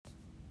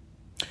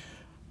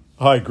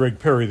Hi, Greg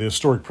Perry, the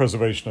historic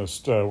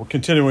preservationist. We're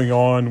continuing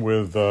on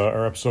with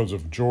our episodes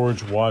of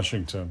George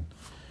Washington.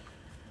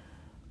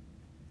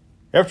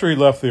 After he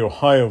left the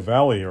Ohio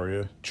Valley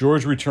area,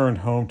 George returned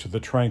home to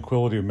the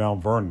tranquility of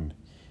Mount Vernon.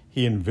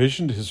 He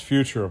envisioned his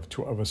future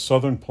of a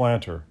southern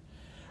planter,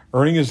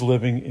 earning his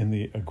living in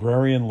the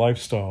agrarian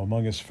lifestyle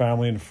among his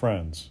family and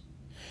friends.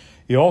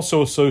 He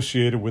also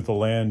associated with the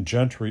land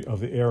gentry of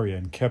the area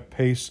and kept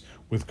pace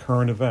with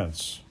current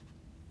events.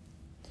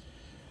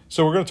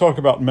 So we're going to talk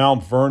about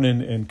Mount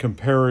Vernon and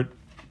compare it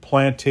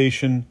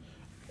plantation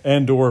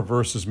and/or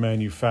versus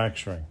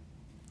manufacturing.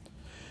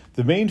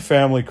 The main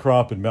family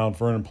crop in Mount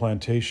Vernon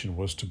plantation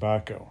was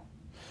tobacco.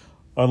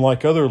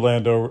 Unlike other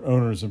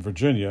landowners in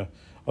Virginia,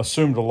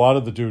 assumed a lot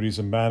of the duties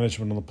and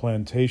management on the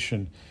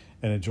plantation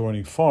and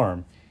adjoining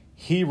farm,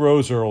 he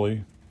rose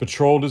early,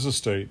 patrolled his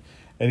estate,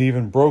 and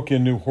even broke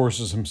in new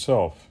horses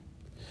himself.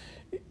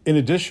 In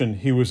addition,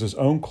 he was his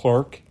own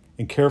clerk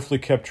and carefully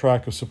kept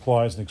track of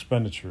supplies and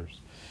expenditures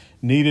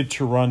needed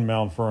to run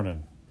Mount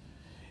Vernon.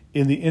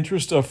 In the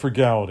interest of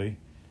frugality,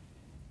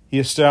 he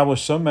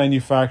established some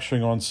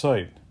manufacturing on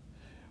site.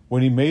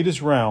 When he made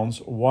his rounds,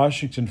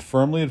 Washington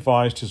firmly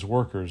advised his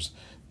workers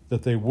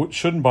that they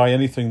shouldn't buy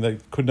anything they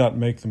could not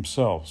make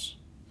themselves.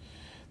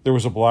 There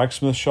was a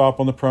blacksmith shop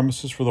on the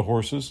premises for the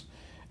horses,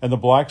 and the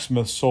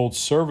blacksmith sold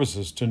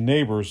services to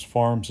neighbors'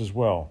 farms as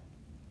well.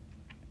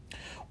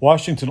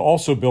 Washington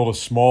also built a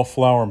small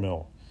flour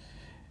mill.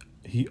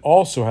 He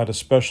also had a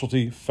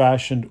specialty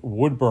fashioned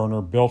wood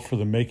burner built for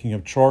the making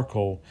of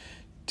charcoal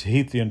to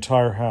heat the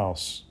entire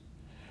house.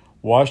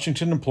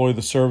 Washington employed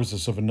the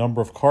services of a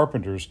number of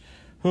carpenters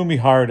whom he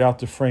hired out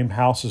to frame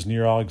houses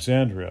near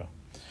Alexandria.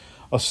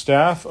 A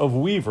staff of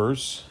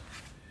weavers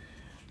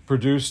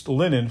produced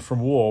linen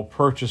from wool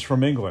purchased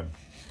from England.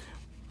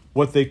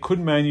 What they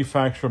couldn't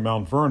manufacture at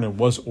Mount Vernon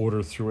was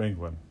ordered through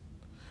England.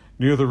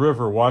 Near the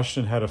river,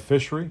 Washington had a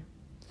fishery.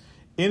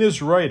 In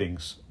his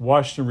writings,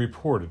 Washington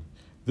reported,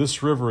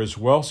 "This river is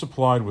well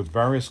supplied with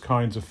various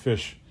kinds of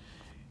fish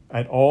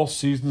at all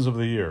seasons of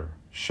the year,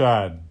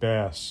 shad,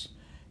 bass,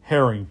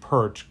 herring,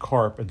 perch,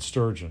 carp, and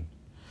sturgeon."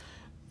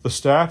 The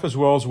staff, as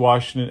well as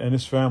Washington and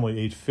his family,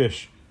 ate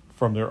fish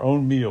from their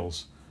own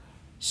meals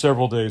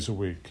several days a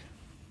week.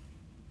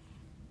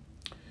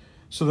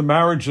 So the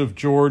marriage of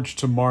George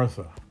to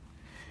Martha.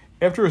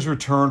 After his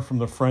return from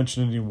the French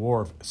and Indian War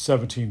of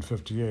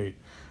 1758,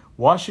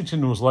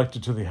 Washington was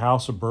elected to the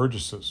House of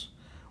Burgesses,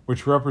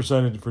 which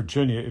represented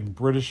Virginia in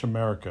British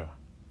America.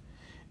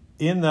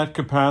 In that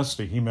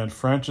capacity, he met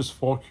Francis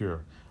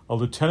Fauquier, a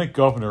lieutenant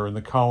governor in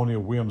the colony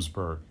of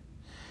Williamsburg.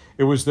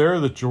 It was there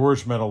that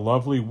George met a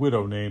lovely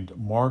widow named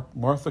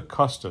Martha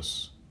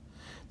Custis.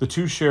 The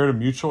two shared a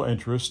mutual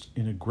interest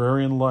in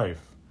agrarian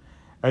life.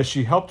 As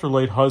she helped her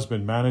late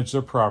husband manage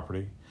their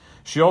property,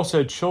 she also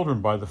had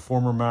children by the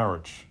former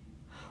marriage.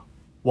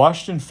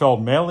 Washington fell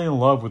madly in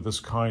love with this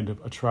kind of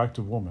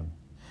attractive woman,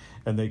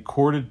 and they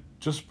courted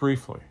just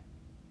briefly.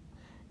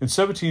 In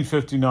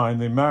 1759,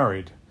 they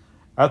married.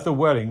 At the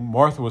wedding,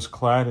 Martha was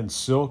clad in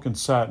silk and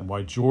satin,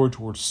 while George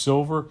wore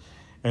silver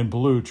and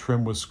blue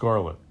trimmed with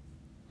scarlet.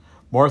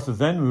 Martha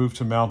then moved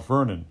to Mount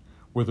Vernon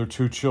with her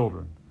two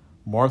children,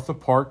 Martha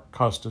Parke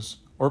Custis,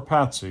 or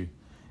Patsy,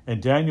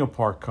 and Daniel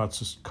Parke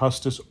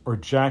Custis, or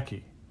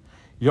Jackie.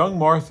 Young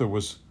Martha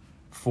was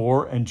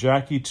 4 and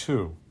Jackie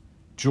 2.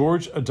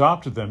 George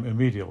adopted them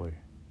immediately.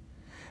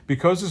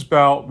 Because his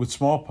bout with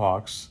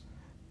smallpox,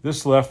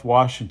 this left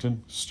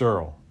Washington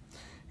sterile.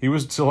 He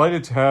was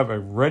delighted to have a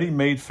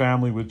ready-made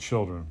family with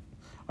children.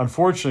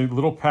 Unfortunately,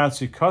 little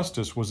Patsy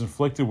Custis was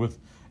inflicted with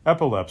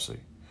epilepsy.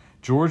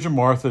 George and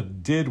Martha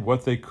did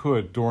what they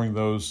could during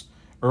those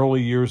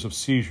early years of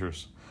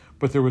seizures,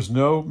 but there was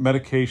no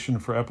medication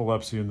for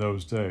epilepsy in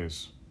those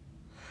days.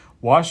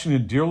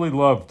 Washington dearly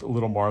loved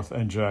little Martha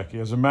and Jackie.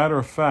 As a matter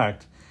of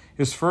fact,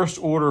 his first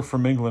order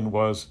from England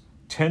was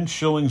 10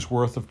 shillings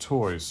worth of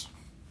toys,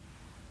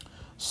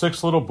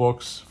 6 little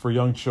books for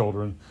young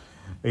children,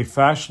 a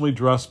fashionably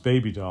dressed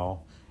baby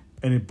doll,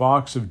 and a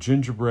box of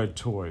gingerbread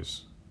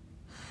toys.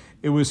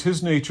 It was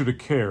his nature to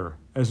care.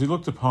 As he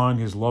looked upon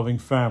his loving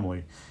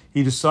family,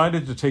 he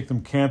decided to take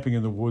them camping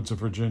in the woods of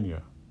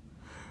Virginia.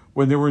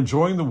 When they were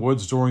enjoying the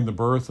woods during the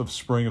birth of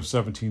spring of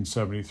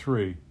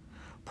 1773,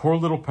 poor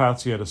little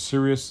Patsy had a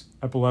serious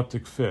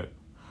epileptic fit.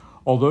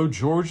 Although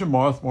George and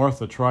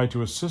Martha tried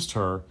to assist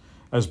her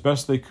as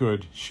best they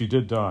could, she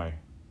did die.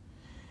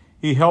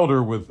 He held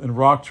her and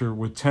rocked her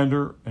with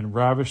tender and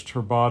ravished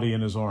her body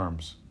in his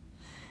arms.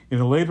 In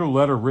a later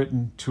letter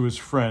written to his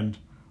friend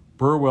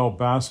Burwell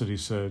Bassett, he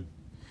said,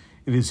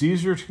 "It is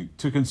easier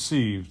to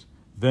conceive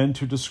than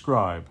to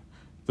describe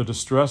the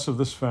distress of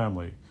this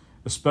family,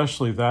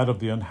 especially that of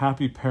the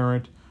unhappy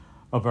parent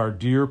of our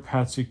dear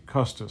Patsy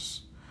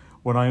Custis,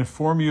 when I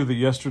inform you that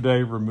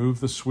yesterday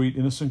removed the sweet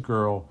innocent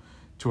girl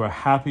to a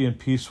happy and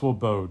peaceful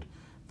abode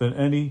than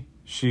any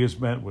she has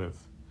met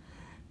with,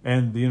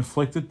 and the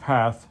inflicted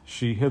path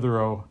she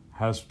hitherto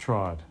has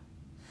trod."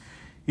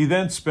 He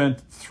then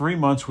spent 3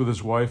 months with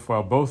his wife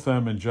while both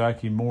them and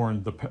Jackie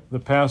mourned the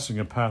passing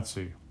of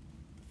Patsy.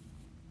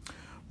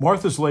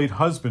 Martha's late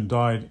husband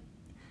died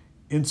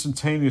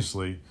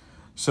instantaneously,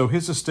 so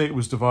his estate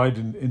was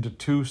divided into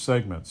two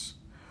segments,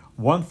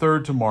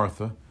 1/3 to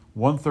Martha,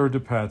 1/3 to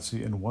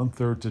Patsy, and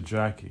 1/3 to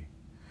Jackie.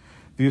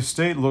 The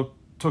estate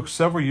took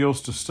several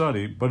years to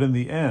study, but in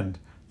the end,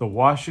 the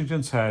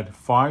Washingtons had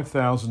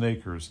 5,000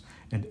 acres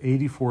and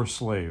 84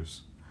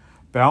 slaves.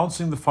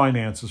 Balancing the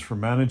finances for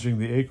managing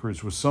the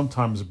acreage was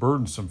sometimes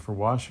burdensome for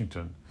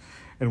Washington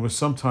and was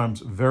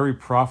sometimes very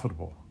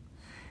profitable.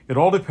 It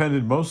all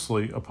depended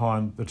mostly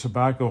upon the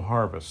tobacco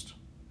harvest.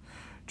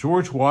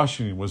 George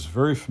Washington was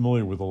very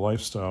familiar with the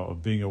lifestyle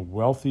of being a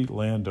wealthy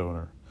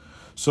landowner,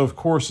 so of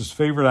course his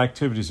favorite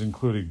activities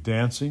included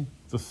dancing,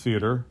 the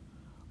theater,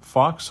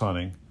 fox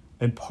hunting,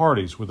 and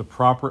parties with a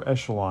proper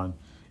echelon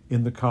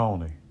in the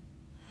colony.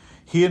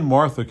 He and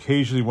Martha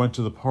occasionally went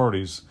to the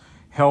parties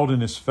held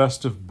in his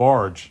festive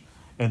barge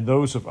and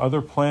those of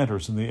other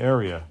planters in the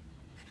area,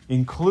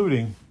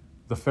 including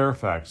the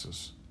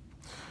Fairfaxes.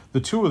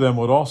 The two of them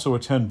would also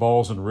attend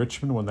balls in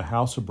Richmond when the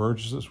House of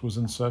Burgesses was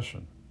in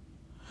session.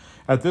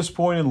 At this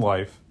point in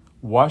life,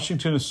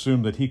 Washington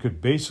assumed that he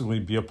could basically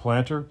be a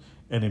planter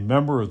and a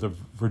member of the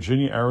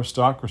Virginia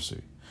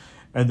aristocracy,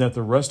 and that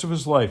the rest of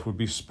his life would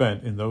be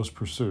spent in those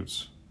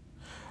pursuits.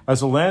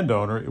 As a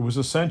landowner, it was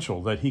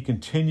essential that he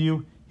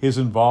continue his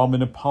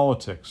involvement in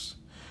politics,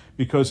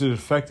 because it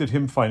affected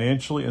him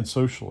financially and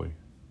socially.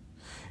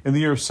 In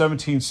the year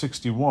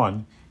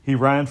 1761, he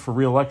ran for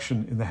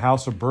re-election in the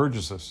House of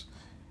Burgesses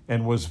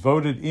and was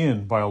voted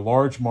in by a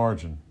large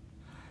margin.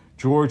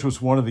 George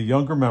was one of the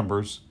younger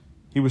members.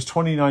 He was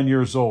 29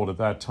 years old at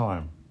that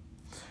time.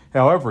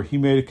 However, he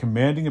made a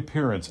commanding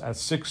appearance at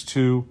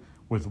 6'2",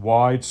 with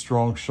wide,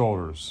 strong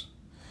shoulders.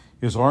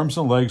 His arms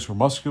and legs were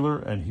muscular,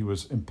 and he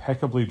was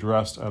impeccably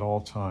dressed at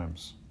all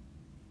times.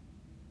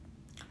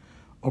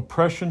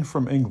 Oppression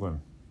from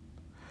England.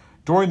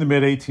 During the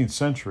mid-18th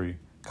century,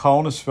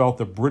 colonists felt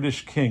the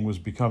British king was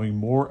becoming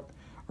more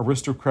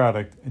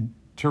aristocratic and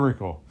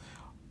tyrannical.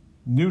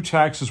 New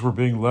taxes were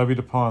being levied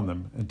upon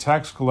them, and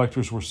tax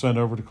collectors were sent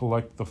over to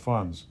collect the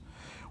funds,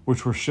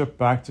 which were shipped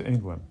back to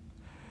England.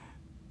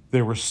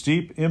 There were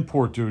steep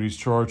import duties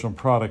charged on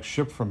products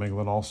shipped from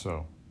England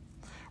also.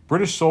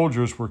 British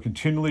soldiers were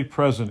continually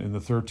present in the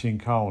 13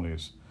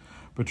 colonies,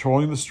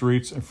 patrolling the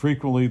streets and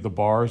frequently the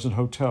bars and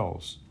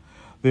hotels.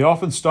 They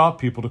often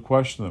stopped people to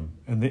question them,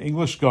 and the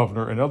English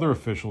governor and other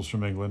officials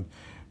from England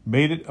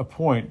made it a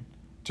point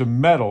to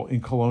meddle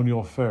in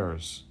colonial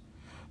affairs.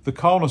 The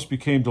colonists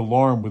became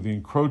alarmed with the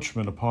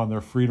encroachment upon their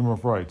freedom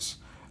of rights,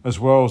 as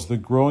well as the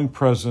growing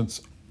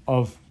presence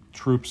of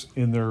troops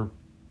in their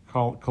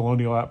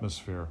colonial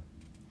atmosphere.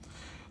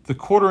 The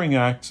Quartering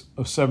Act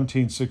of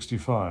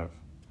 1765.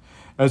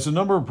 As the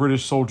number of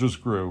British soldiers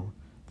grew,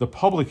 the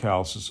public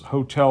houses,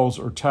 hotels,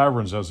 or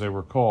taverns as they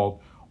were called,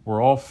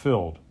 were all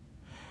filled.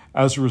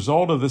 As a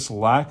result of this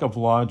lack of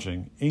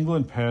lodging,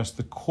 England passed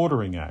the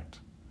Quartering Act.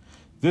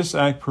 This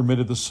act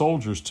permitted the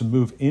soldiers to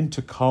move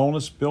into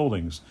colonist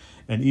buildings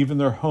and even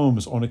their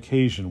homes on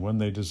occasion when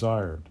they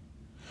desired.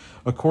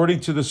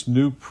 According to this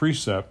new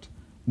precept,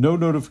 no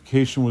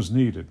notification was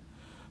needed,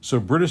 so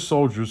British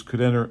soldiers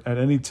could enter at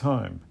any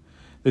time.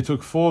 They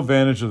took full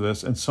advantage of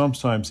this and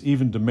sometimes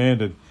even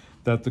demanded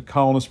that the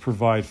colonists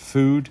provide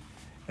food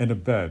and a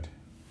bed.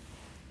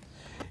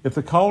 If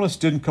the colonists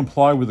didn't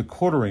comply with the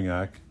Quartering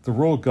Act, the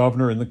royal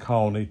governor in the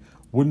colony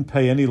wouldn't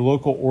pay any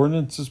local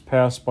ordinances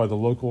passed by the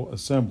local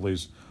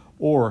assemblies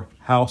or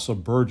House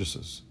of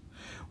Burgesses,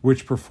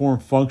 which perform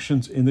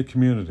functions in the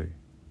community,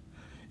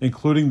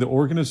 including the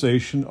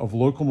organization of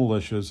local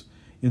militias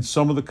in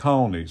some of the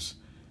colonies.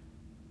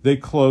 They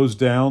closed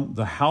down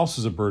the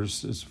Houses of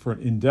Burgesses for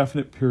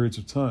indefinite periods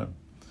of time.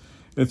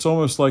 It's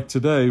almost like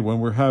today when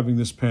we're having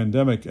this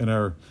pandemic and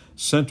our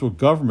central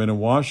government in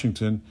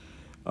Washington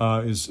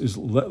is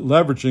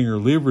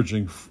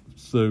leveraging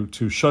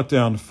to shut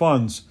down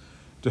funds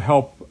to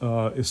help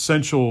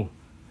essential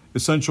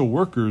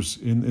workers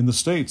in the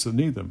states that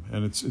need them,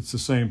 and it's the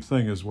same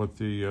thing as what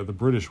the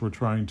British were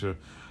trying to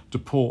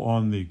pull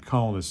on the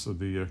colonists,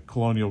 the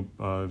colonial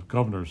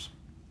governors.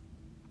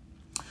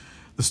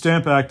 The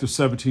Stamp Act of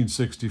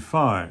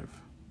 1765.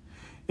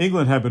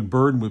 England had been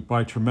burdened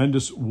by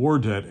tremendous war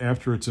debt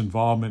after its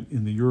involvement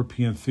in the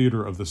European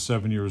theater of the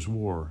 7 Years'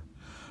 War,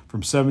 from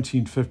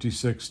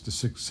 1756 to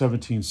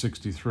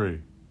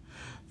 1763.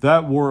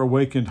 That war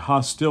awakened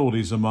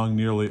hostilities among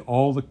nearly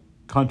all the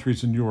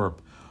countries in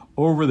Europe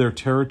over their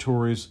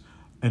territories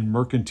and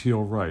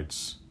mercantile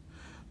rights.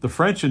 The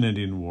French and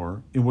Indian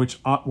War, in which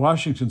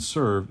Washington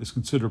served, is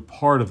considered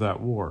part of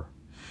that war.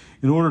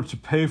 In order to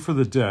pay for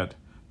the debt,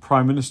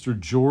 Prime Minister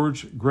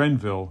George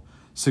Grenville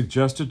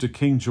suggested to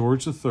King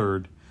George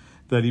III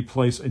that he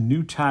place a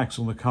new tax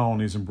on the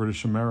colonies in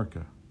British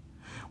America.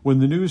 When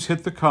the news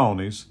hit the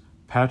colonies,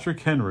 Patrick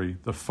Henry,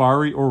 the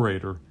fiery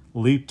orator,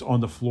 leaped on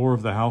the floor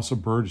of the House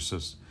of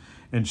Burgesses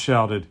and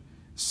shouted,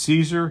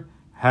 "Caesar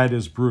had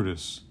his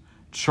Brutus,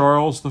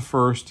 Charles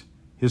I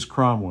his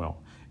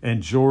Cromwell,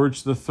 and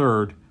George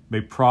III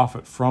may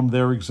profit from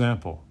their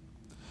example.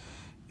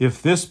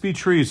 If this be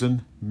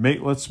treason,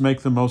 let's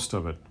make the most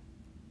of it."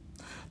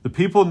 The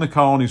people in the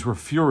colonies were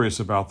furious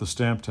about the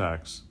stamp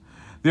tax.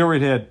 They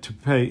already had to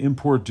pay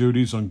import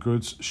duties on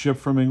goods shipped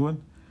from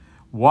England.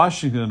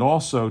 Washington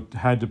also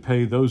had to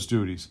pay those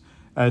duties,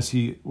 as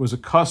he was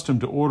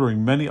accustomed to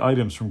ordering many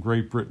items from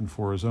Great Britain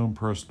for his own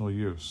personal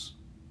use.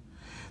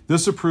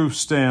 This approved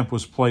stamp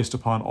was placed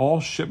upon all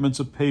shipments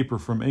of paper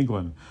from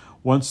England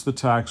once the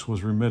tax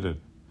was remitted,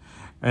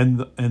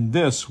 and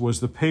this was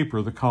the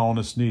paper the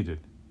colonists needed.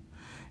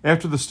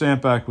 After the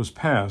Stamp Act was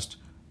passed,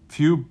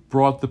 few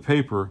brought the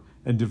paper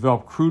and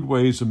developed crude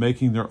ways of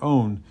making their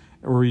own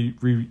or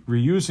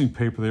reusing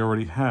paper they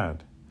already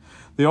had.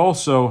 They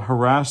also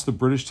harassed the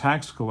British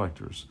tax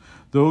collectors,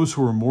 those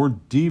who were more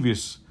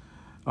devious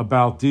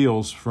about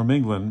deals from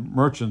England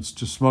merchants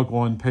to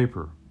smuggle in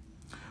paper.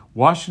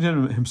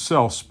 Washington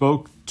himself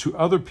spoke to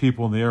other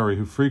people in the area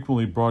who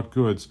frequently brought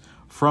goods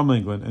from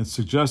England and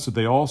suggested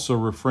they also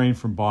refrain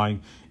from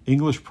buying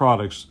English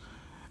products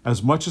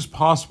as much as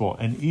possible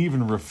and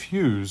even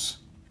refuse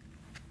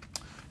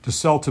to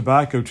sell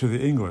tobacco to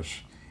the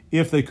English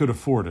if they could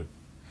afford it.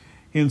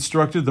 He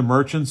instructed the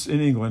merchants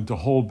in England to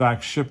hold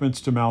back shipments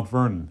to Mount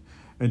Vernon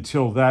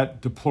until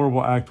that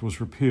deplorable act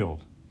was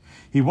repealed.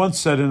 He once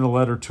said in a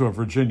letter to a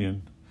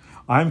Virginian,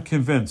 "I am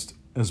convinced,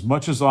 as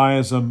much as I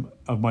am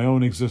of my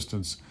own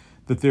existence,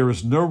 that there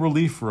is no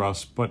relief for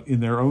us but in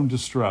their own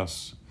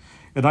distress.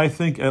 And I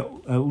think,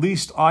 at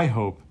least I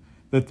hope,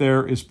 that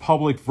there is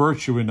public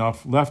virtue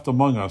enough left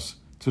among us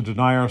to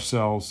deny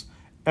ourselves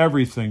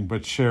everything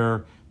but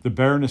share the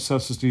bare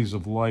necessities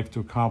of life to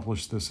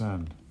accomplish this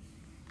end."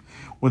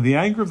 When the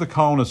anger of the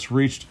colonists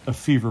reached a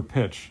fever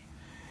pitch,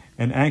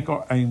 an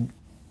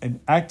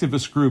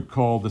activist group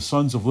called the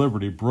Sons of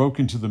Liberty broke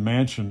into the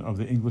mansion of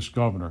the English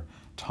governor,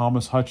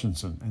 Thomas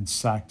Hutchinson, and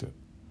sacked it.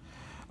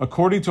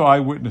 According to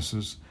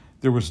eyewitnesses,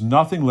 there was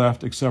nothing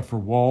left except for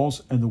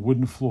walls and the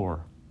wooden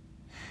floor.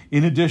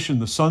 In addition,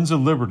 the Sons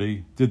of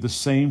Liberty did the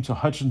same to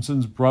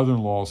Hutchinson's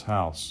brother-in-law's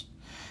house.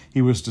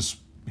 He was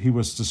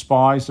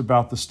despised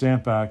about the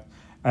Stamp Act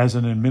as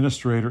an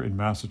administrator in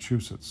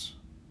Massachusetts.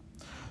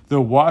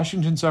 Though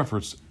Washington's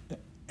efforts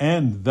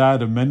and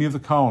that of many of the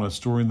colonists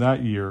during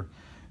that year,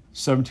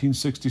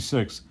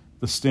 1766,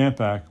 the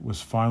Stamp Act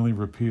was finally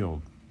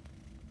repealed.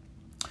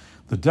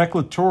 The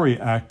Declaratory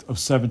Act of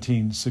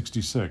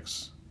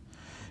 1766.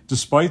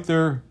 Despite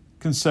their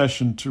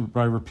concession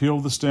by repeal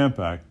of the Stamp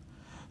Act,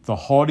 the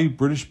haughty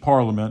British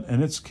Parliament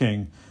and its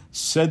king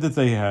said that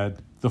they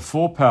had the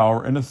full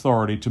power and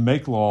authority to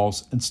make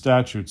laws and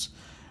statutes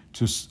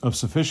of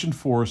sufficient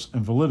force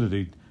and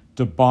validity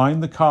to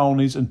bind the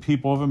colonies and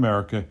people of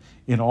America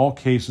in all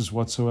cases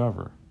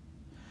whatsoever.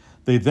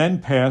 They then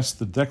passed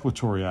the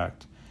Declaratory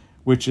Act,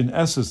 which in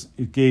essence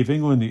it gave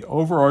England the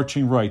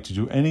overarching right to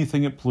do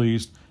anything it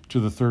pleased to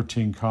the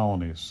 13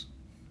 colonies.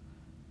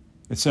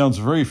 It sounds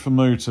very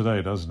familiar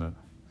today, doesn't it?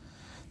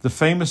 The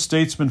famous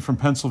statesman from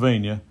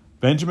Pennsylvania,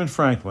 Benjamin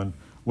Franklin,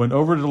 went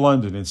over to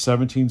London in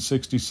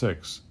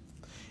 1766,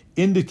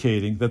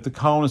 indicating that the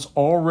colonists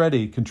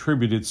already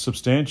contributed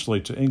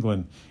substantially to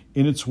England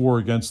in its war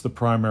against the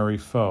primary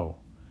foe,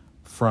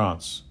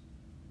 France.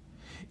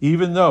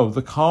 Even though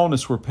the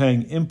colonists were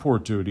paying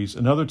import duties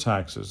and other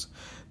taxes,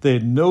 they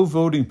had no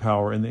voting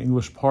power in the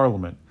English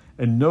Parliament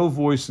and no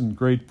voice in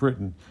Great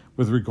Britain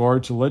with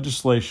regard to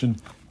legislation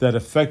that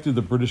affected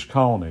the British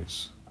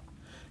colonies.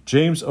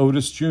 James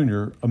Otis,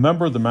 Jr., a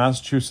member of the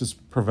Massachusetts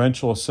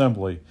Provincial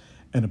Assembly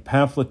and a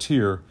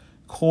pamphleteer,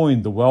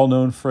 coined the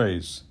well-known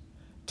phrase,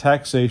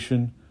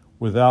 "Taxation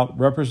without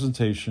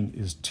representation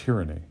is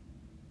tyranny."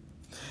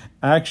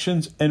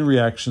 Actions and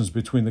reactions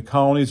between the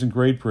colonies and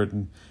Great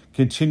Britain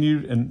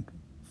continued and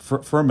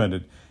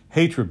fermented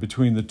hatred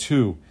between the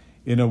two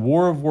in a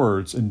war of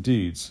words and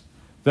deeds.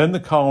 Then the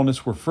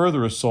colonists were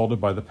further assaulted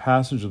by the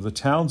passage of the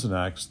Townshend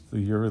Acts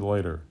the year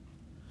later.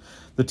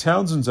 The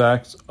Townshend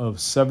Acts of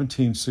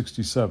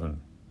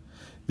 1767.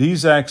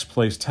 These acts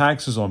placed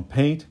taxes on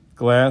paint,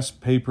 glass,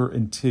 paper,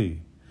 and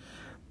tea.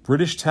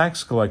 British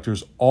tax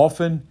collectors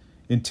often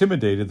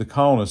intimidated the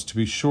colonists to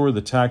be sure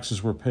the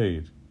taxes were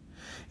paid.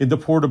 In the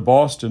port of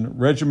Boston,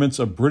 regiments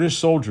of British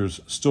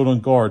soldiers stood on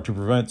guard to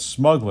prevent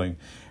smuggling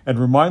and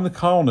remind the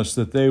colonists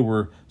that they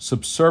were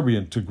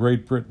subservient to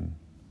Great Britain.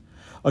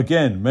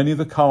 Again, many of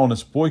the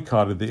colonists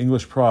boycotted the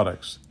English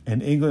products,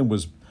 and England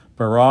was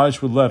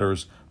barraged with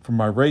letters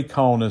from irate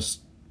colonists.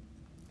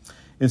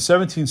 In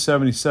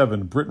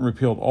 1777, Britain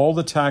repealed all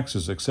the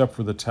taxes except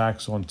for the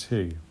tax on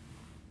tea.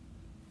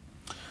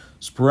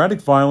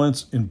 Sporadic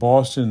violence in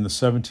Boston in the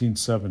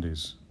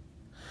 1770s.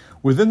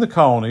 Within the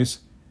colonies,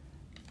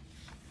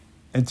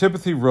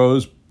 antipathy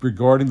rose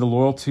regarding the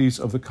loyalties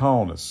of the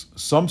colonists.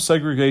 Some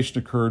segregation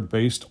occurred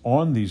based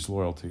on these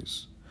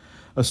loyalties.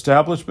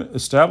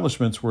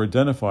 Establishments were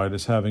identified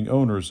as having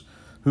owners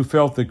who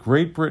felt that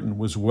Great Britain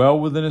was well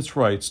within its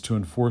rights to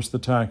enforce the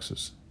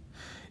taxes,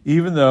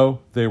 even though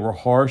they were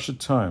harsh at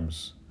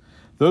times.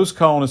 Those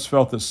colonists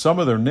felt that some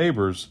of their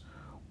neighbors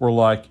were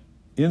like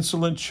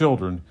insolent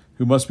children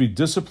who must be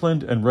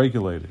disciplined and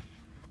regulated.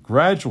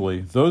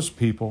 Gradually, those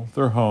people,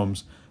 their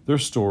homes, their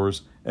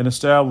stores, and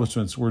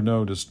establishments were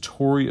known as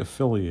Tory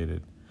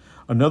affiliated.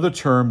 Another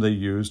term they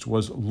used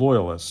was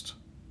loyalist.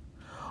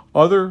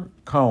 Other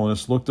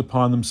colonists looked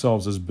upon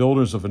themselves as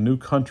builders of a new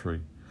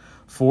country,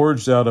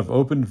 forged out of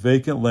open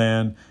vacant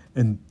land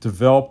and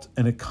developed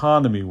an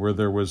economy where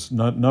there was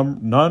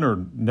none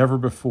or never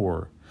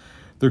before.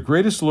 Their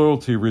greatest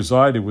loyalty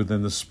resided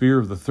within the sphere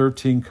of the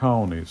 13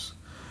 colonies,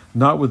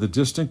 not with a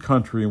distant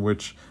country in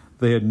which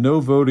they had no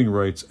voting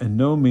rights and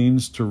no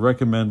means to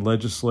recommend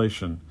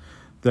legislation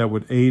that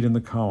would aid in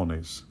the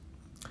colonies.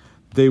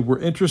 They were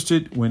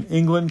interested when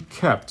England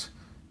kept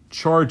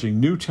charging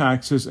new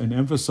taxes and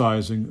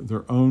emphasizing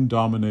their own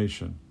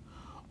domination.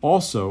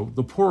 Also,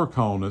 the poorer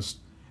colonists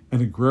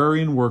and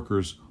agrarian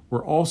workers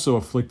were also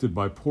afflicted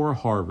by poor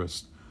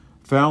harvests,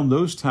 found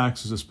those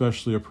taxes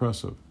especially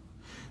oppressive.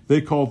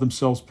 They called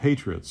themselves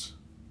patriots.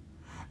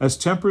 As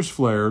tempers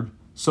flared,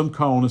 some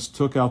colonists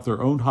took out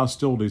their own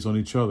hostilities on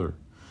each other.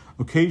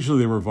 Occasionally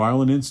there were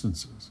violent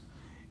instances.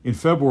 In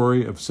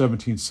February of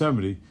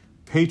 1770,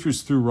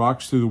 patriots threw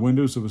rocks through the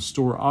windows of a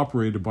store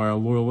operated by a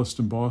loyalist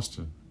in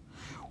Boston,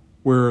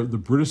 where the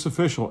British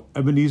official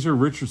Ebenezer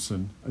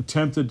Richardson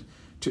attempted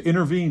to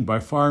intervene by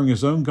firing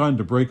his own gun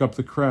to break up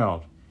the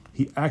crowd.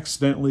 He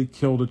accidentally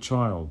killed a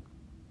child.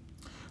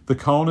 The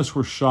colonists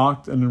were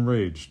shocked and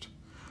enraged.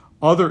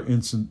 Other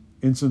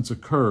incidents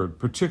occurred,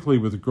 particularly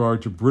with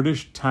regard to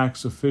British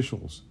tax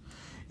officials.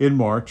 In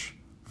March,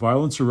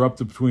 violence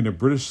erupted between a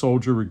British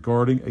soldier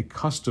regarding a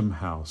custom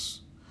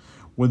house.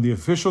 When the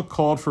official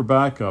called for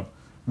backup,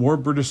 more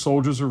British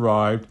soldiers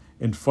arrived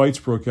and fights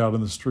broke out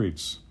in the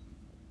streets.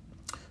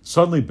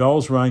 Suddenly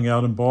bells rang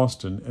out in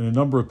Boston, and a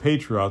number of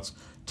patriots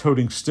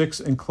toting sticks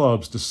and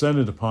clubs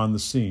descended upon the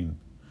scene.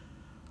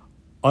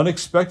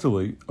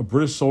 Unexpectedly, a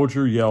British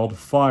soldier yelled,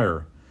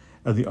 "Fire!"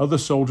 and the other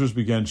soldiers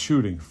began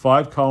shooting.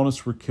 5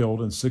 colonists were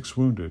killed and 6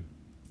 wounded.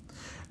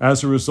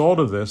 As a result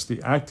of this,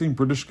 the acting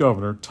British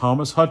governor,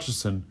 Thomas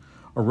Hutchinson,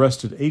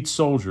 arrested 8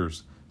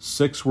 soldiers,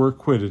 6 were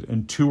acquitted,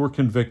 and 2 were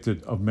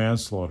convicted of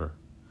manslaughter.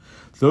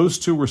 Those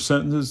 2 were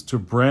sentenced to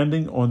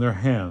branding on their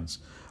hands,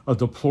 a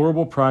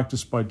deplorable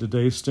practice by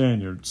today's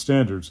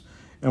standards,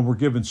 and were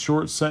given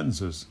short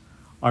sentences.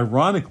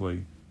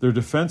 Ironically, their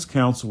defense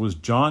counsel was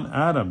John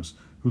Adams,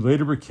 who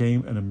later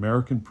became an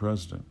American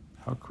president.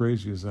 How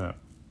crazy is that?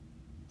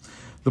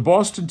 The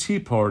Boston Tea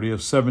Party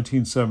of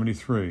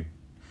 1773.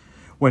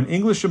 When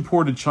English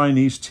imported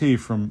Chinese tea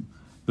from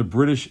the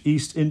British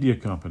East India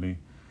Company,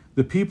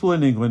 the people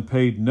in England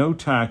paid no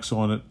tax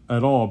on it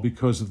at all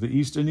because the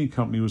East India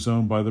Company was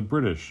owned by the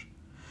British.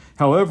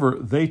 However,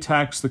 they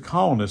taxed the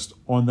colonists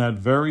on that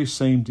very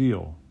same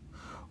deal.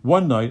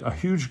 One night, a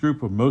huge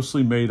group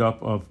mostly made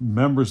up of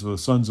members of the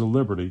Sons of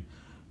Liberty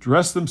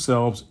dressed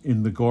themselves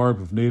in the garb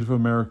of Native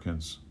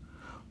Americans,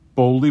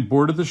 boldly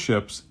boarded the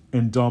ships,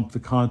 and dumped the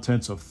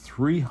contents of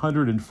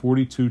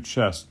 342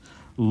 chests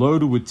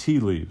loaded with tea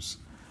leaves.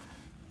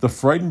 The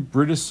frightened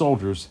British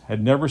soldiers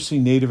had never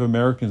seen Native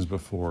Americans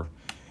before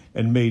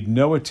and made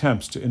no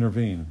attempts to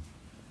intervene.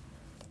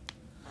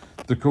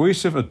 The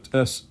Coercive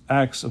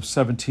Acts of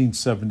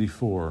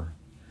 1774.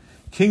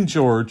 King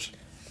George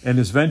and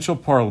his eventual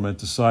parliament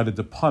decided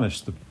to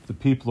punish the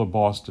people of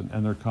Boston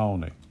and their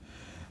colony.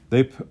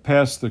 They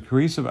passed the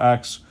Coercive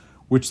Acts,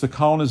 which the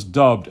colonists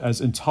dubbed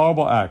as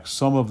intolerable acts.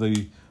 Some of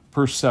the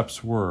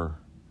percepts were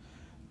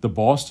the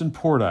Boston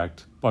Port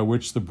Act, by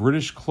which the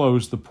British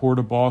closed the port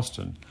of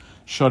Boston,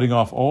 shutting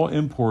off all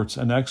imports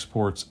and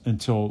exports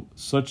until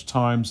such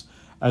times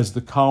as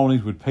the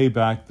colonies would pay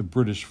back the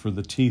British for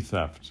the tea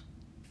theft.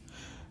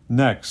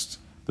 Next,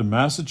 the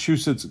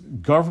Massachusetts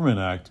Government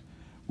Act,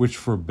 which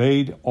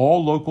forbade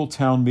all local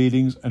town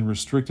meetings and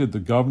restricted the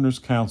governor's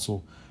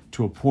council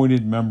to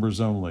appointed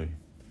members only.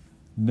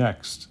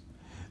 Next,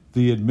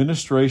 the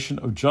Administration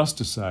of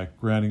Justice Act,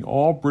 granting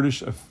all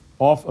British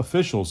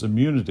officials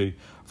immunity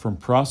from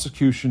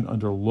prosecution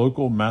under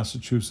local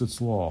Massachusetts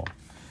law.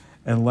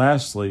 And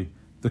lastly,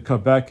 the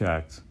Quebec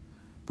Act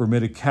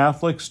permitted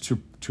Catholics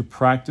to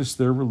practice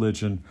their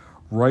religion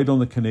right on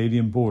the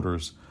Canadian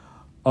borders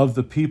of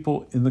the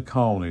people in the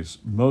colonies,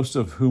 most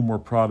of whom were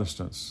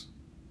Protestants.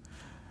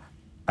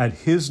 At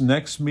his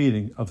next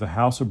meeting of the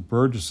House of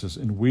Burgesses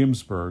in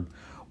Williamsburg,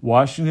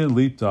 Washington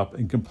leaped up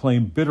and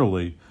complained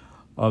bitterly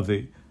of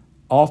the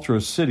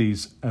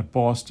atrocities at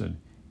Boston.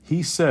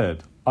 He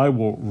said, "I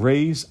will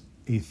raise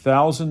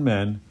 1,000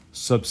 men,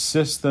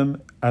 subsist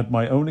them at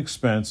my own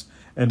expense,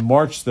 and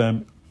march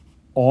them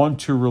on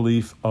to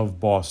relief of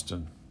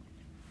Boston."